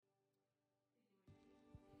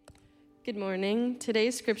Good morning.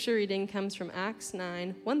 Today's scripture reading comes from Acts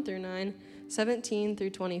 9, 1 through 9, 17 through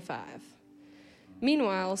 25.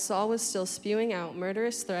 Meanwhile, Saul was still spewing out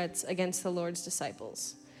murderous threats against the Lord's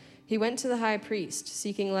disciples. He went to the high priest,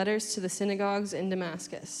 seeking letters to the synagogues in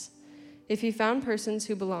Damascus. If he found persons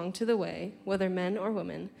who belonged to the way, whether men or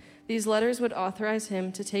women, these letters would authorize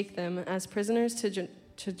him to take them as prisoners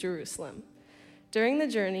to Jerusalem. During the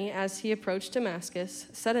journey, as he approached Damascus,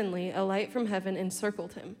 suddenly a light from heaven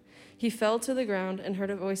encircled him. He fell to the ground and heard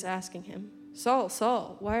a voice asking him, "Saul,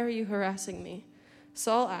 Saul, why are you harassing me?"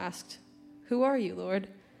 Saul asked, "Who are you, Lord?"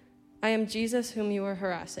 "I am Jesus whom you are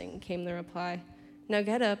harassing," came the reply. "Now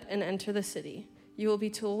get up and enter the city. You will be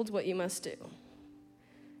told what you must do."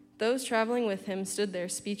 Those traveling with him stood there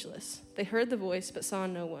speechless. They heard the voice but saw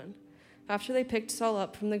no one. After they picked Saul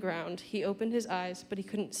up from the ground, he opened his eyes, but he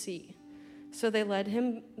couldn't see. So they led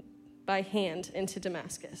him by hand into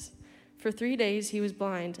Damascus. For 3 days he was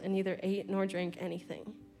blind and neither ate nor drank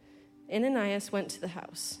anything. Ananias went to the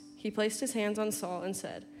house. He placed his hands on Saul and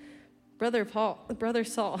said, Brother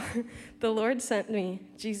Saul, the Lord sent me,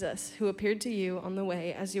 Jesus, who appeared to you on the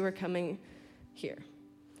way as you were coming here.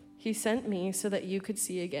 He sent me so that you could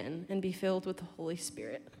see again and be filled with the Holy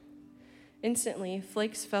Spirit." Instantly,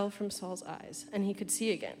 flakes fell from Saul's eyes, and he could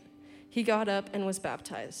see again. He got up and was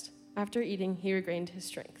baptized. After eating, he regained his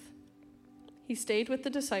strength. He stayed with the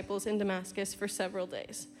disciples in Damascus for several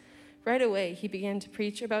days. Right away, he began to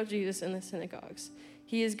preach about Jesus in the synagogues.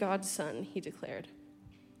 "He is God's son," he declared.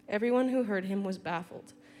 Everyone who heard him was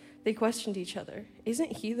baffled. They questioned each other.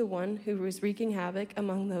 "Isn't he the one who was wreaking havoc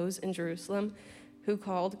among those in Jerusalem who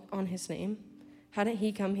called on his name? Hadn't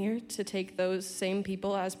he come here to take those same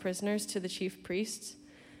people as prisoners to the chief priests?"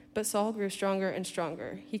 But Saul grew stronger and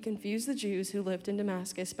stronger. He confused the Jews who lived in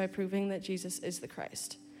Damascus by proving that Jesus is the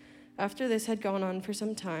Christ. After this had gone on for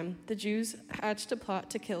some time, the Jews hatched a plot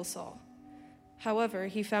to kill Saul. However,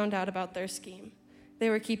 he found out about their scheme. They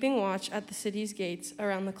were keeping watch at the city's gates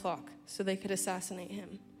around the clock so they could assassinate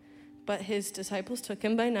him. But his disciples took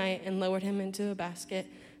him by night and lowered him into a basket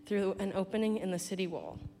through an opening in the city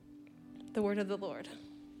wall. The word of the Lord.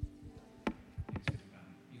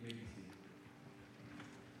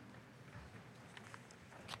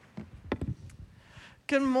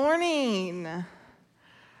 Good morning.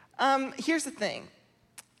 Here's the thing.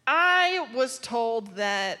 I was told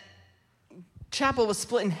that chapel was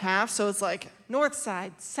split in half, so it's like north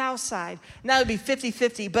side, south side, and that would be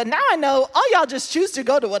 50-50. But now I know all y'all just choose to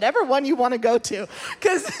go to whatever one you want to go to,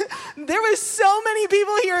 because there was so many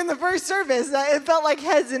people here in the first service that it felt like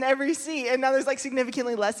heads in every seat, and now there's like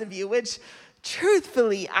significantly less of you, which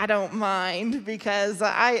truthfully I don't mind, because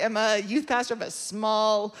I am a youth pastor of a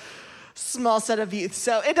small set of youth,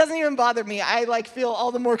 so it doesn't even bother me. I feel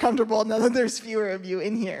all the more comfortable now that there's fewer of you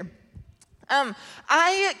in here.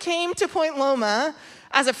 I came to Point Loma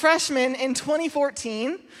as a freshman in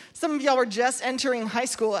 2014. Some of y'all were just entering high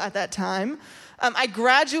school at that time. I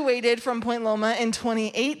graduated from Point Loma in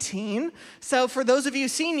 2018. So for those of you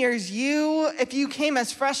seniors, if you came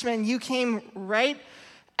as freshmen, you came right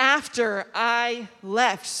after I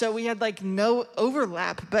left. So we had no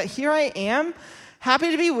overlap. But here I am,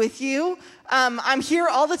 happy to be with you. I'm here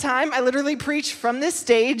all the time. I literally preached from this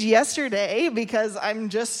stage yesterday because I'm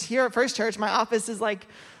just here at First Church. My office is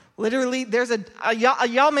literally, there's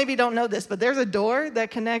y'all maybe don't know this, but there's a door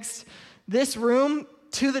that connects this room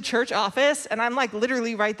to the church office, and I'm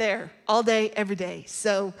literally right there all day, every day.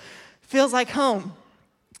 So feels like home.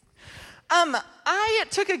 I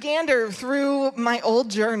took a gander through my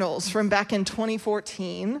old journals from back in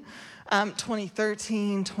 2014,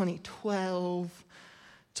 2013, 2012,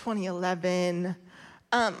 2011.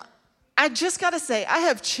 I just got to say, I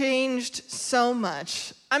have changed so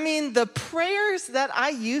much. I mean, the prayers that I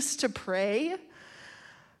used to pray,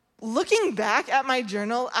 looking back at my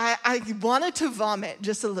journal, I wanted to vomit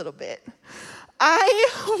just a little bit. I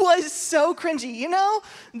was so cringy. You know,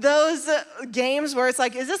 those games where it's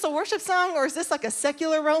is this a worship song or is this a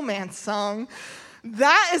secular romance song?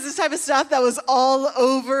 That is the type of stuff that was all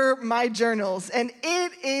over my journals, and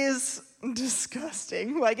it is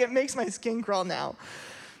disgusting. It makes my skin crawl now.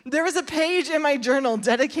 There was a page in my journal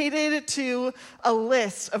dedicated to a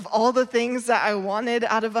list of all the things that I wanted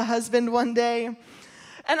out of a husband one day.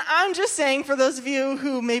 And I'm just saying, for those of you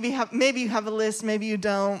who maybe you have a list, maybe you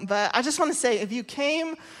don't, but I just want to say, if you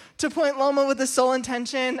came to Point Loma with the sole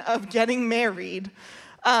intention of getting married,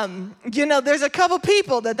 there's a couple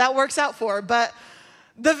people that works out for, but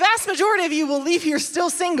the vast majority of you will leave here still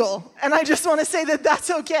single, and I just want to say that that's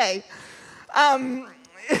okay.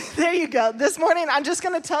 There you go. This morning, I'm just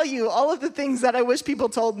going to tell you all of the things that I wish people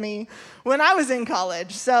told me when I was in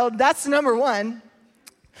college. So that's number one.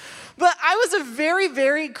 But I was a very,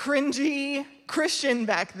 very cringy Christian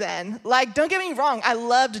back then. Like, don't get me wrong, I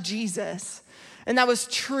loved Jesus. And that was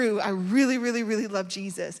true. I really, really, really loved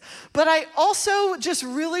Jesus. But I also just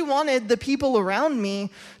really wanted the people around me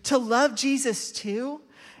to love Jesus too,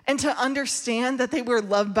 and to understand that they were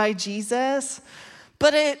loved by Jesus.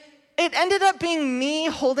 But it ended up being me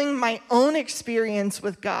holding my own experience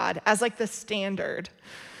with God as like the standard.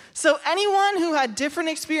 So anyone who had different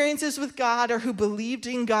experiences with God or who believed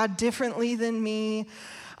in God differently than me,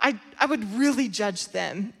 I would really judge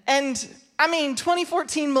them. And I mean,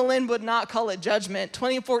 2014 Malin would not call it judgment.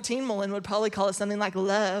 2014 Malin would probably call it something like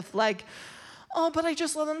love. Like, oh, but I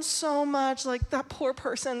just love them so much. Like, that poor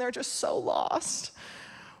person, they're just so lost.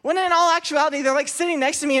 When in all actuality, they're like sitting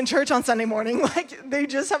next to me in church on Sunday morning. Like, they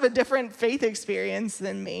just have a different faith experience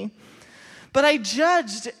than me. But I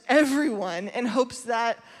judged everyone in hopes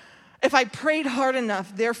that if I prayed hard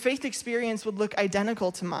enough, their faith experience would look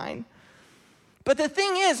identical to mine. But the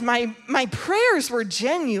thing is, my prayers were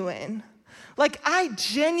genuine. Like, I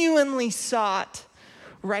genuinely sought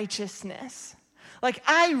righteousness. Like,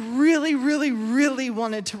 I really, really, really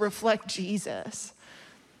wanted to reflect Jesus.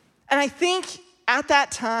 And I think at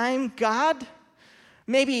that time, God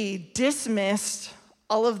maybe dismissed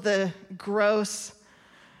all of the gross,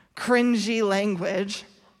 cringy language.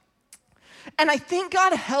 And I think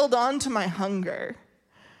God held on to my hunger.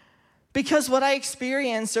 Because what I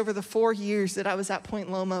experienced over the 4 years that I was at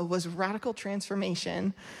Point Loma was radical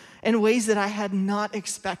transformation in ways that I had not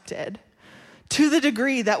expected. To the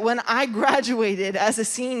degree that when I graduated as a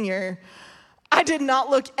senior, I did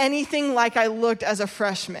not look anything like I looked as a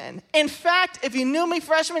freshman. In fact, if you knew me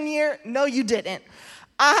freshman year, no, you didn't.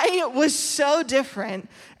 I was so different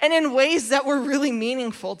and in ways that were really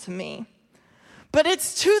meaningful to me. But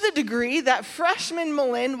it's to the degree that freshman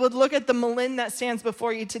Malin would look at the Malin that stands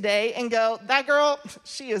before you today and go, that girl,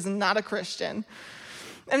 she is not a Christian.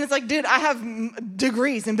 And it's like, dude, I have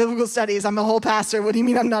degrees in biblical studies. I'm a whole pastor. What do you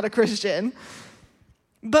mean I'm not a Christian?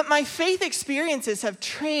 But my faith experiences have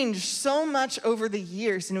changed so much over the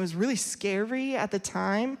years, and it was really scary at the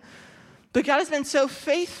time. But God has been so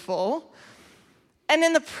faithful. And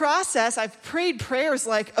in the process, I've prayed prayers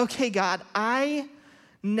like, okay, God, I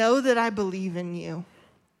know that I believe in you.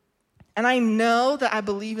 And I know that I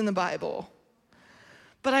believe in the Bible.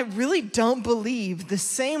 But I really don't believe the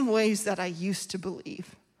same ways that I used to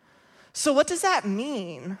believe. So what does that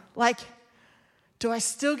mean? Like, do I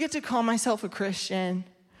still get to call myself a Christian?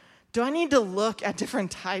 Do I need to look at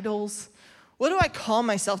different titles? What do I call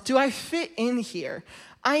myself? Do I fit in here?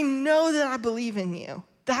 I know that I believe in you.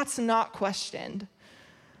 That's not questioned.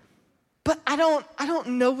 But I don't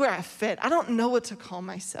know where I fit. I don't know what to call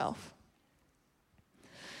myself.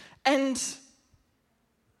 And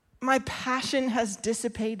my passion has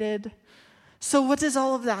dissipated. So what does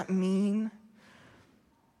all of that mean?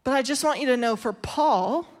 But I just want you to know, for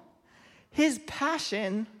Paul, his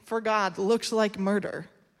passion for God looks like murder.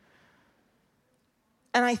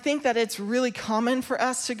 And I think that it's really common for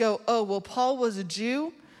us to go, oh, well, Paul was a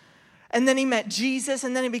Jew, and then he met Jesus,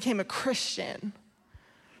 and then he became a Christian.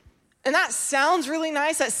 And that sounds really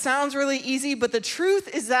nice, that sounds really easy, but the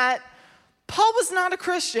truth is that Paul was not a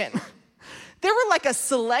Christian. There were like a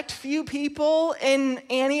select few people in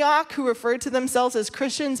Antioch who referred to themselves as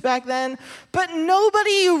Christians back then, but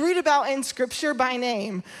nobody you read about in Scripture by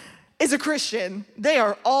name is a Christian. They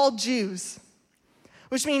are all Jews,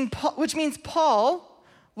 which means Paul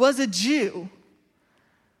was a Jew.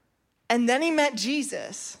 And then he met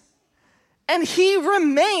Jesus, and he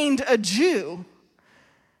remained a Jew.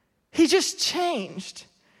 He just changed.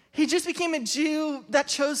 He just became a Jew that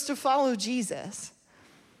chose to follow Jesus.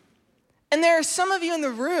 And there are some of you in the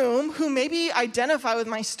room who maybe identify with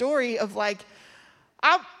my story of like,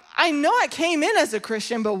 I know I came in as a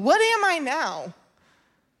Christian, but what am I now?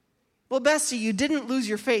 Well, Bestie, you didn't lose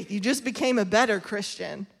your faith. You just became a better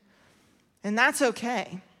Christian. And that's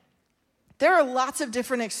okay. There are lots of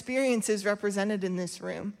different experiences represented in this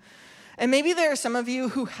room. And maybe there are some of you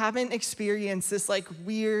who haven't experienced this like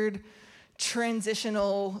weird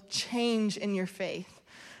transitional change in your faith.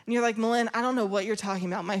 And you're like, Malin, I don't know what you're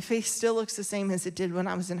talking about. My faith still looks the same as it did when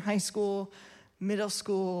I was in high school, middle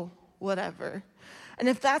school, whatever. And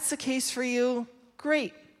if that's the case for you,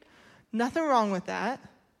 great. Nothing wrong with that.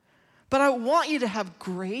 But I want you to have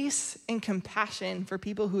grace and compassion for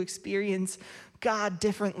people who experience God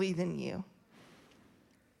differently than you.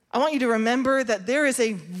 I want you to remember that there is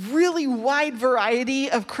a really wide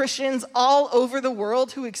variety of Christians all over the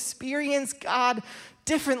world who experience God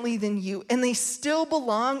differently than you, and they still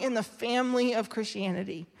belong in the family of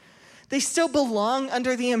Christianity. They still belong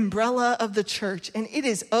under the umbrella of the church, and it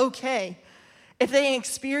is okay. if they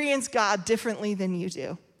experience God differently than you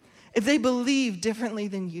do, if they believe differently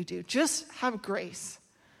than you do. Just have grace.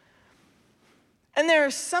 And there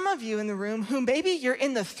are some of you in the room who maybe you're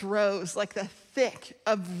in the throes, like the thick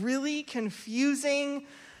of really confusing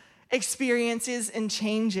experiences and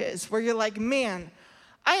changes where you're like, man,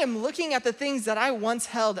 I am looking at the things that I once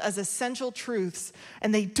held as essential truths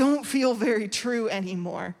and they don't feel very true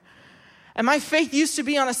anymore. And my faith used to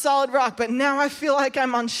be on a solid rock, but now I feel like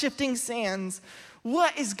I'm on shifting sands.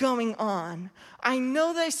 What is going on? I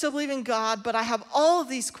know that I still believe in God, but I have all of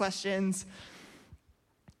these questions.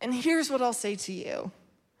 And here's what I'll say to you.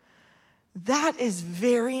 That is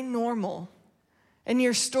very normal. And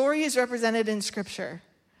your story is represented in Scripture.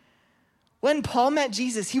 When Paul met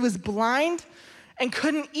Jesus, he was blind and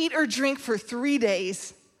couldn't eat or drink for 3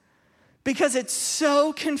 days because it's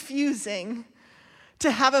so confusing to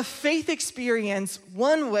have a faith experience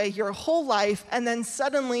one way your whole life, and then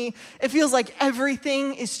suddenly it feels like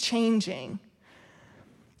everything is changing.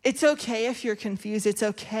 It's okay if you're confused. It's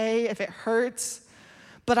okay if it hurts.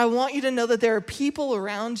 But I want you to know that there are people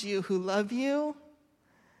around you who love you,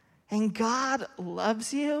 and God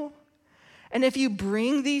loves you. And if you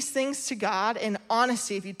bring these things to God in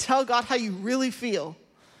honesty, if you tell God how you really feel,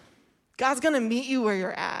 God's going to meet you where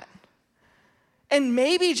you're at. And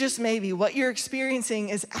maybe, just maybe, what you're experiencing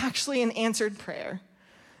is actually an answered prayer.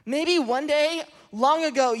 Maybe one day, long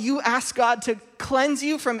ago, you asked God to cleanse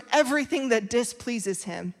you from everything that displeases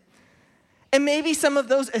him. And maybe some of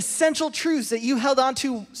those essential truths that you held on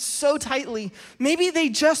to so tightly, maybe they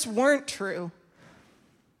just weren't true.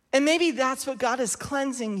 And maybe that's what God is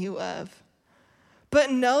cleansing you of.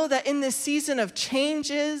 But know that in this season of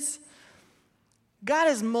changes, God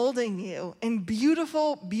is molding you in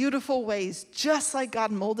beautiful, beautiful ways, just like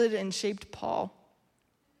God molded and shaped Paul.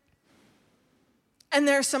 And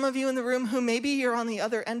there are some of you in the room who maybe you're on the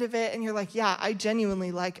other end of it and you're like, yeah, I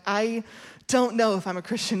genuinely, I don't know if I'm a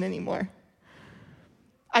Christian anymore.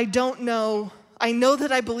 I don't know. I know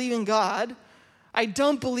that I believe in God. I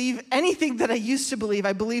don't believe anything that I used to believe.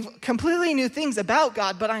 I believe completely new things about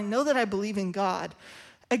God, but I know that I believe in God.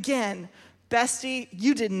 Again, bestie,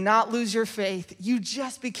 you did not lose your faith. You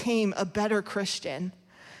just became a better Christian.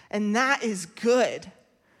 And that is good.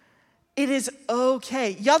 It is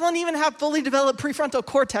okay. Y'all don't even have fully developed prefrontal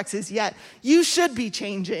cortexes yet. You should be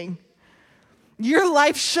changing. Your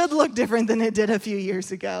life should look different than it did a few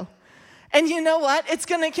years ago. And you know what? It's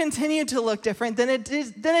going to continue to look different than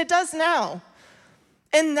it does now.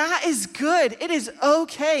 And that is good. It is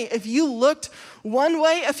okay if you looked one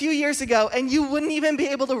way a few years ago and you wouldn't even be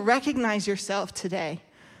able to recognize yourself today.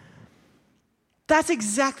 That's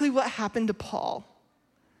exactly what happened to Paul,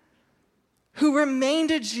 who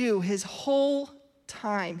remained a Jew his whole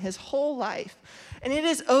time, his whole life. And it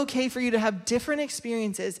is okay for you to have different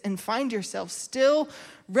experiences and find yourself still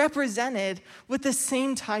represented with the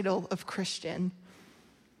same title of Christian.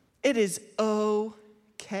 It is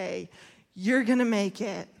okay. You're going to make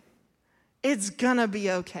it. It's going to be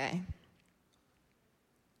okay.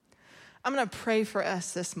 I'm going to pray for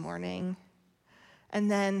us this morning, and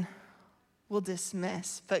then we'll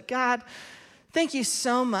dismiss. But God, thank you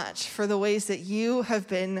so much for the ways that you have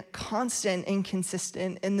been constant and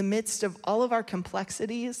consistent in the midst of all of our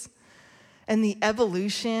complexities and the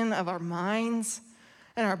evolution of our minds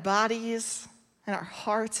and our bodies and our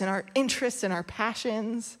hearts and our interests and our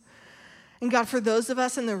passions. And God, for those of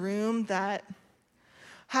us in the room that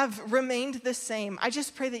have remained the same, I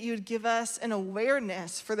just pray that you would give us an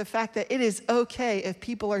awareness for the fact that it is okay if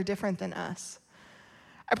people are different than us.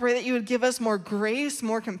 I pray that you would give us more grace,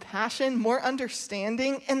 more compassion, more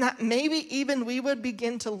understanding, and that maybe even we would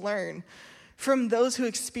begin to learn from those who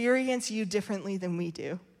experience you differently than we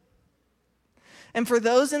do. And for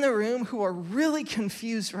those in the room who are really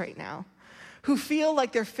confused right now, who feel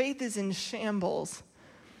like their faith is in shambles,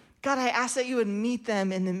 God, I ask that you would meet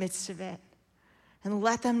them in the midst of it and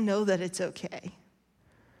let them know that it's okay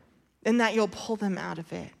and that you'll pull them out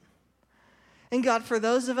of it. And God, for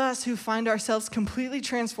those of us who find ourselves completely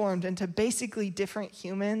transformed into basically different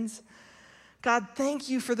humans, God, thank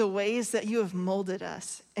you for the ways that you have molded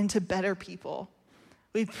us into better people.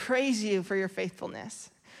 We praise you for your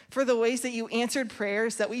faithfulness, for the ways that you answered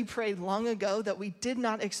prayers that we prayed long ago that we did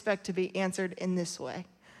not expect to be answered in this way.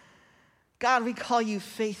 God, we call you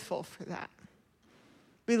faithful for that.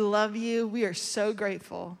 We love you. We are so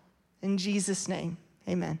grateful. In Jesus' name,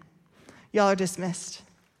 amen. Y'all are dismissed.